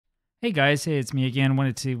Hey guys, hey, it's me again.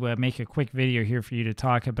 Wanted to make a quick video here for you to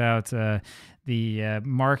talk about the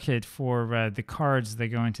market for the cards that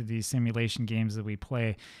go into these simulation games that we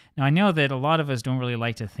play. Now, I know that a lot of us don't really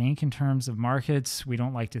like to think in terms of markets. We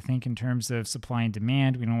don't like to think in terms of supply and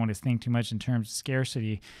demand. We don't want to think too much in terms of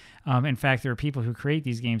scarcity. In fact, there are people who create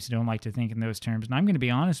these games who don't like to think in those terms. And I'm going to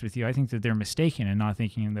be honest with you, I think that they're mistaken in not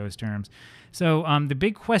thinking in those terms. So the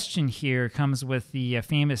big question here comes with the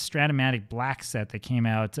famous Strat-O-Matic Black set that came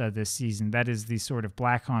out this season. That is the sort of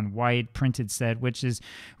black on white printed set, which is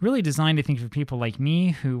really designed, I think, for people like me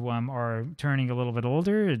who are turning a little bit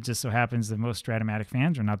older. It just so happens that most Strat-O-Matic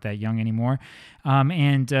fans are not that young anymore.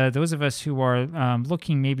 And those of us who are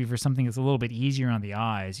looking maybe for something that's a little bit easier on the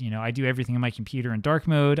eyes. You know, I do everything on my computer in dark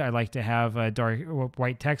mode. I like to have a dark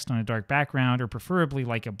white text on a dark background, or preferably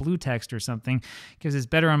like a blue text or something, because it's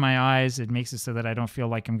better on my eyes. It makes it so that I don't feel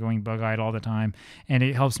like I'm going bug-eyed all the time, and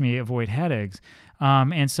it helps me avoid headaches.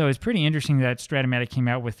 And so it's pretty interesting that Strat-O-Matic came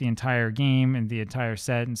out with the entire game and the entire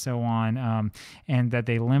set and so on, and that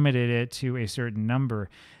they limited it to a certain number.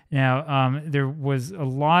 Now, there was a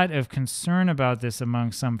lot of concern about this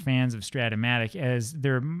among some fans of Strat-O-Matic, as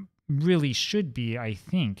there really should be, I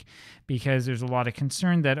think, because there's a lot of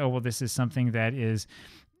concern that, oh, well, this is something that is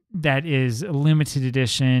a limited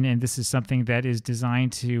edition, and this is something that is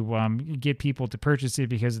designed to get people to purchase it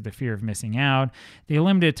because of the fear of missing out. They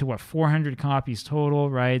limited it to, what, 400 copies total,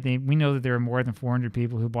 right? We know that there are more than 400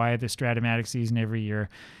 people who buy the Strat-O-Matic season every year.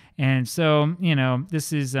 And so, you know,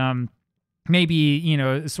 this is maybe, you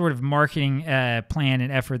know, sort of marketing plan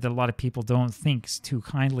and effort that a lot of people don't think too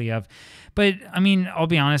kindly of. But I mean, I'll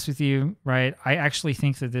be honest with you, right? I actually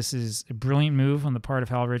think that this is a brilliant move on the part of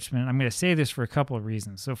Hal Richmond. I'm going to say this for a couple of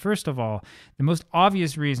reasons. So first of all, the most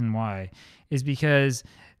obvious reason why is because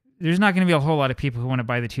there's not going to be a whole lot of people who want to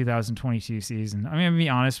buy the 2022 season. I'm going to be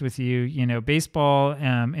honest with you. You know, baseball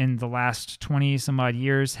in the last 20 some odd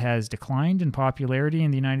years has declined in popularity in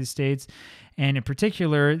the United States. And in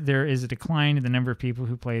particular, there is a decline in the number of people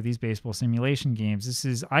who play these baseball simulation games. This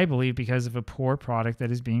is, I believe, because of a poor product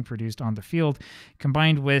that is being produced on the field,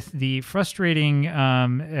 combined with the frustrating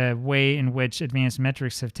way in which advanced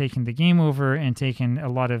metrics have taken the game over and taken a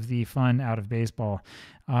lot of the fun out of baseball.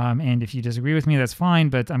 And if you disagree with me, that's fine.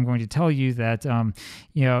 But I'm going to tell you that,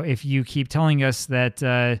 you know, if you keep telling us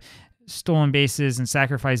that stolen bases and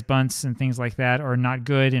sacrifice bunts and things like that are not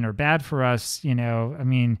good and are bad for us, you know, I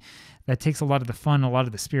mean, that takes a lot of the fun, a lot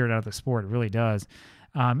of the spirit out of the sport. It really does.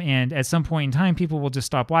 And at some point in time, people will just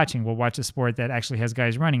stop watching. We'll watch a sport that actually has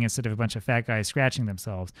guys running instead of a bunch of fat guys scratching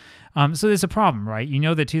themselves. So there's a problem, right? You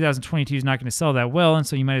know that 2022 is not going to sell that well, and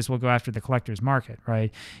so you might as well go after the collector's market,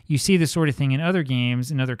 right? You see this sort of thing in other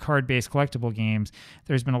games, in other card-based collectible games.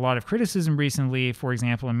 There's been a lot of criticism recently, for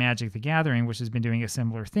example, in Magic the Gathering, which has been doing a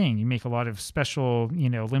similar thing. You make a lot of special, you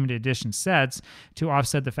know, limited edition sets to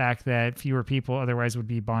offset the fact that fewer people otherwise would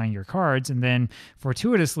be buying your cards, and then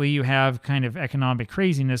fortuitously, you have kind of economic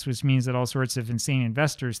craziness, which means that all sorts of insane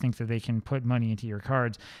investors think that they can put money into your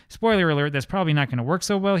cards. Spoiler alert, that's probably not going to work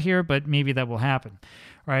so well here, but maybe that will happen,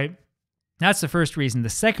 right? That's the first reason. The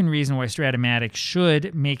second reason why Strat-O-Matic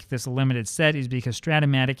should make this a limited set is because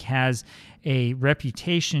Strat-O-Matic has a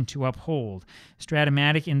reputation to uphold.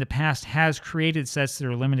 Strat-O-Matic in the past has created sets that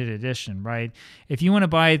are limited edition, right? If you want to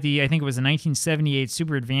buy I think it was the 1978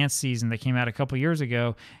 Super Advanced season that came out a couple years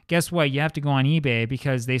ago, guess what? You have to go on eBay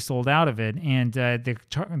because they sold out of it, and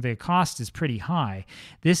the cost is pretty high.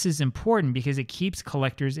 This is important because it keeps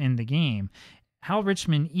collectors in the game. Hal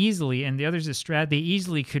Richmond easily, and the others at Strat, they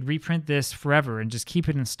easily could reprint this forever and just keep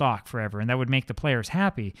it in stock forever, and that would make the players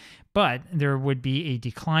happy. But there would be a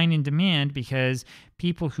decline in demand because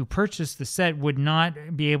people who purchase the set would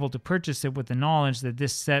not be able to purchase it with the knowledge that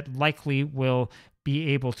this set likely will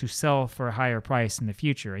be able to sell for a higher price in the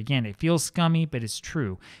future. Again, it feels scummy, but it's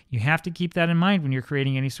true. You have to keep that in mind when you're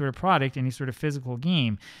creating any sort of product, any sort of physical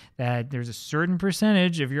game, that there's a certain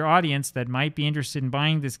percentage of your audience that might be interested in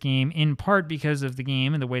buying this game, in part because of the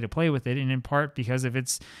game and the way to play with it, and in part because of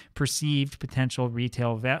its perceived potential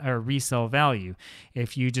resale value.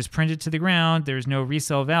 If you just print it to the ground, there's no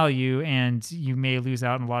resale value, and you may lose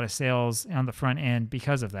out on a lot of sales on the front end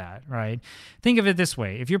because of that, right? Think of it this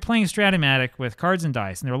way. If you're playing Strat-O-Matic with cards and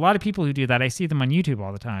dice, and there are a lot of people who do that. I see them on YouTube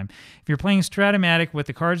all the time. If you're playing Strat-O-Matic with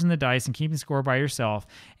the cards and the dice and keeping score by yourself,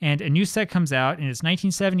 and a new set comes out and it's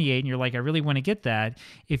 1978 and you're like, I really want to get that,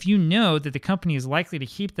 if you know that the company is likely to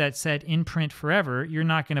keep that set in print forever, you're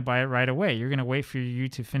not going to buy it right away. You're going to wait for you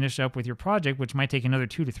to finish up with your project, which might take another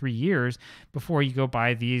 2 to 3 years before you go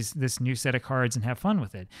buy this new set of cards and have fun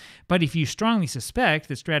with it. But if you strongly suspect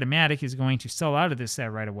that Strat-O-Matic is going to sell out of this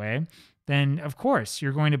set right away, then of course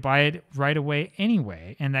you're going to buy it right away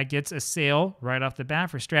anyway. And that gets a sale right off the bat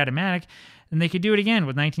for Strat-O-Matic. And they could do it again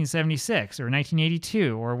with 1976 or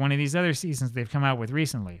 1982 or one of these other seasons they've come out with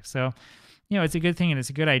recently. So, it's a good thing and it's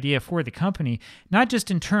a good idea for the company, not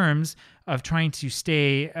just in terms of trying to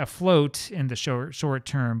stay afloat in the short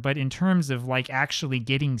term, but in terms of like actually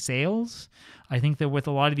getting sales. I think that with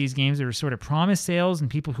a lot of these games, there are sort of promised sales and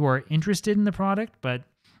people who are interested in the product, but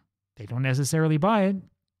they don't necessarily buy it.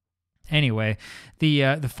 Anyway,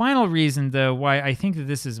 the final reason, though, why I think that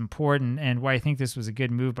this is important and why I think this was a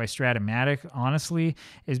good move by Strat-O-Matic, honestly,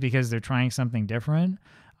 is because they're trying something different.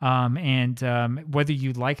 Whether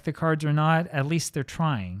you like the cards or not, at least they're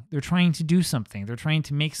trying. They're trying to do something. They're trying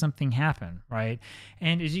to make something happen, right?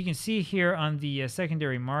 And as you can see here on the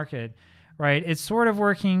secondary market, right, it's sort of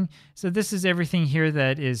working. So this is everything here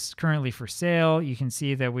that is currently for sale. You can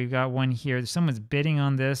see that we've got one here. Someone's bidding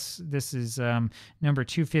on this. This is number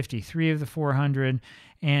 253 of the 400.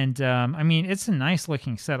 And I mean, it's a nice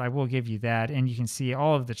looking set. I will give you that. And you can see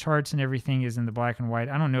all of the charts and everything is in the black and white.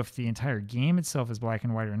 I don't know if the entire game itself is black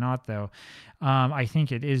and white or not, though. I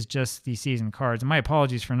think it is just the season cards. And my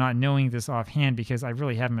apologies for not knowing this offhand because I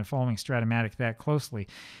really haven't been following Strat-O-Matic that closely.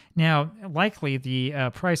 Now, likely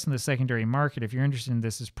the price in the secondary market, if you're interested in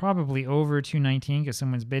this, is probably over 219 because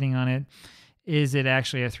someone's bidding on it. Is it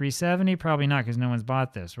actually a 370? Probably not because no one's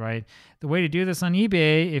bought this, right? The way to do this on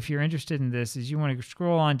eBay, if you're interested in this, is you want to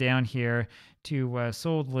scroll on down here to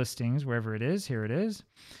sold listings, wherever it is. Here it is.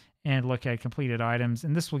 And look at completed items.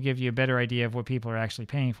 And this will give you a better idea of what people are actually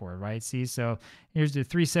paying for it, right? See, so here's the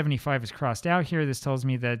 375 is crossed out here. This tells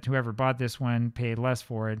me that whoever bought this one paid less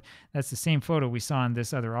for it. That's the same photo we saw in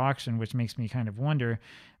this other auction, which makes me kind of wonder,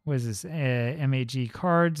 was this MAG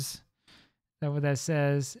cards? Is that what that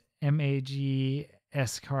says?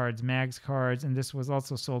 MAGS cards, MAGS cards, and this was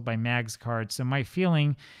also sold by MAGS cards. So my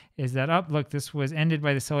feeling is that, look, this was ended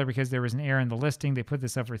by the seller because there was an error in the listing. They put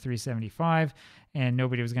this up for 375 and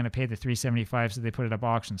nobody was going to pay the 375, so they put it up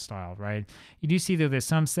auction style, right? You do see, though, that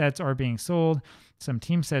some sets are being sold, some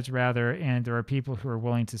team sets rather, and there are people who are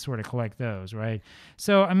willing to sort of collect those, right?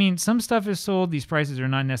 So, I mean, some stuff is sold. These prices are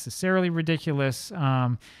not necessarily ridiculous,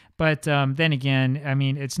 but then again, I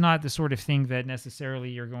mean, it's not the sort of thing that necessarily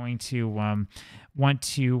you're going to want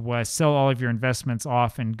to sell all of your investments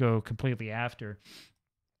off and go completely after.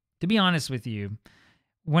 To be honest with you,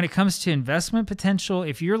 when it comes to investment potential,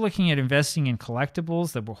 if you're looking at investing in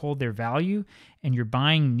collectibles that will hold their value and you're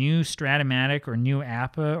buying new Strat-O-Matic or new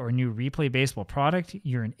APBA or new Replay Baseball product,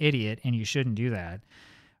 you're an idiot and you shouldn't do that,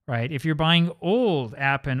 right? If you're buying old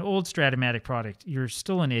APBA and old Strat-O-Matic product, you're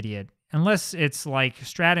still an idiot. Unless it's like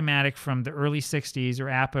Strat-O-Matic from the early 60s or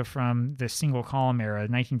APBA from the single column era,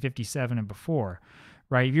 1957 and before,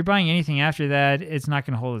 right? If you're buying anything after that, it's not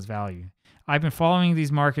going to hold its value. I've been following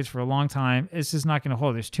these markets for a long time. It's just not going to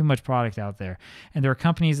hold. There's too much product out there. And there are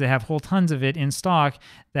companies that have whole tons of it in stock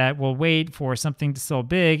that will wait for something to sell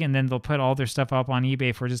big, and then they'll put all their stuff up on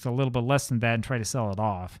eBay for just a little bit less than that and try to sell it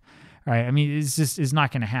off. Right? I mean, it's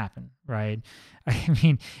not going to happen, right? I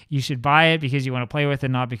mean, you should buy it because you want to play with it,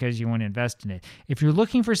 not because you want to invest in it. If you're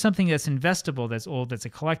looking for something that's investable, that's old, that's a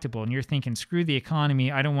collectible, and you're thinking, screw the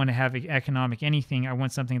economy, I don't want to have economic anything, I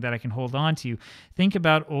want something that I can hold on to, think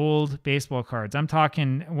about old baseball cards. I'm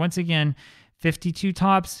talking, once again, 52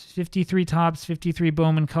 tops, 53 tops, 53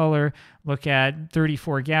 Bowman color. Look at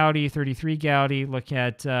 34 Gaudy, 33 Gaudy. Look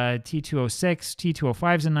at T206.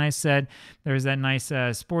 T205 is a nice set. There's that nice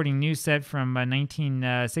Sporting News set from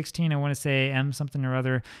 1916, I want to say, M something or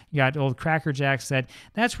other. You got old Cracker Jack set.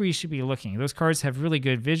 That's where you should be looking. Those cards have really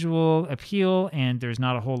good visual appeal, and there's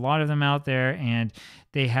not a whole lot of them out there, and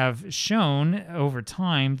they have shown over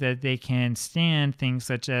time that they can stand things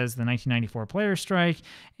such as the 1994 player strike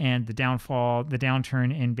and the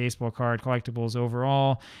downturn in baseball card collectibles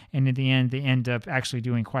overall. And in the end, they end up actually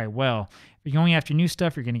doing quite well. If you're going after new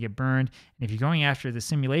stuff, you're going to get burned. And if you're going after the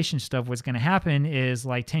simulation stuff, what's going to happen is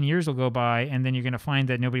like 10 years will go by, and then you're going to find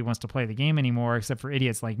that nobody wants to play the game anymore except for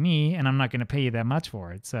idiots like me, and I'm not going to pay you that much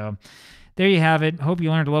for it. So there you have it. Hope you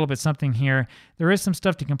learned a little bit something here. There is some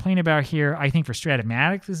stuff to complain about here. I think for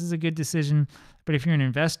Strat-O-Matic, this is a good decision. But if you're an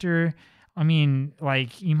investor, I mean,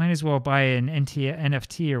 like, you might as well buy an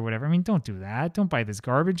NFT or whatever. I mean, don't do that. Don't buy this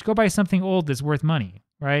garbage. Go buy something old that's worth money,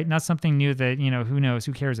 right? Not something new that, who knows,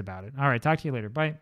 who cares about it. All right, talk to you later. Bye.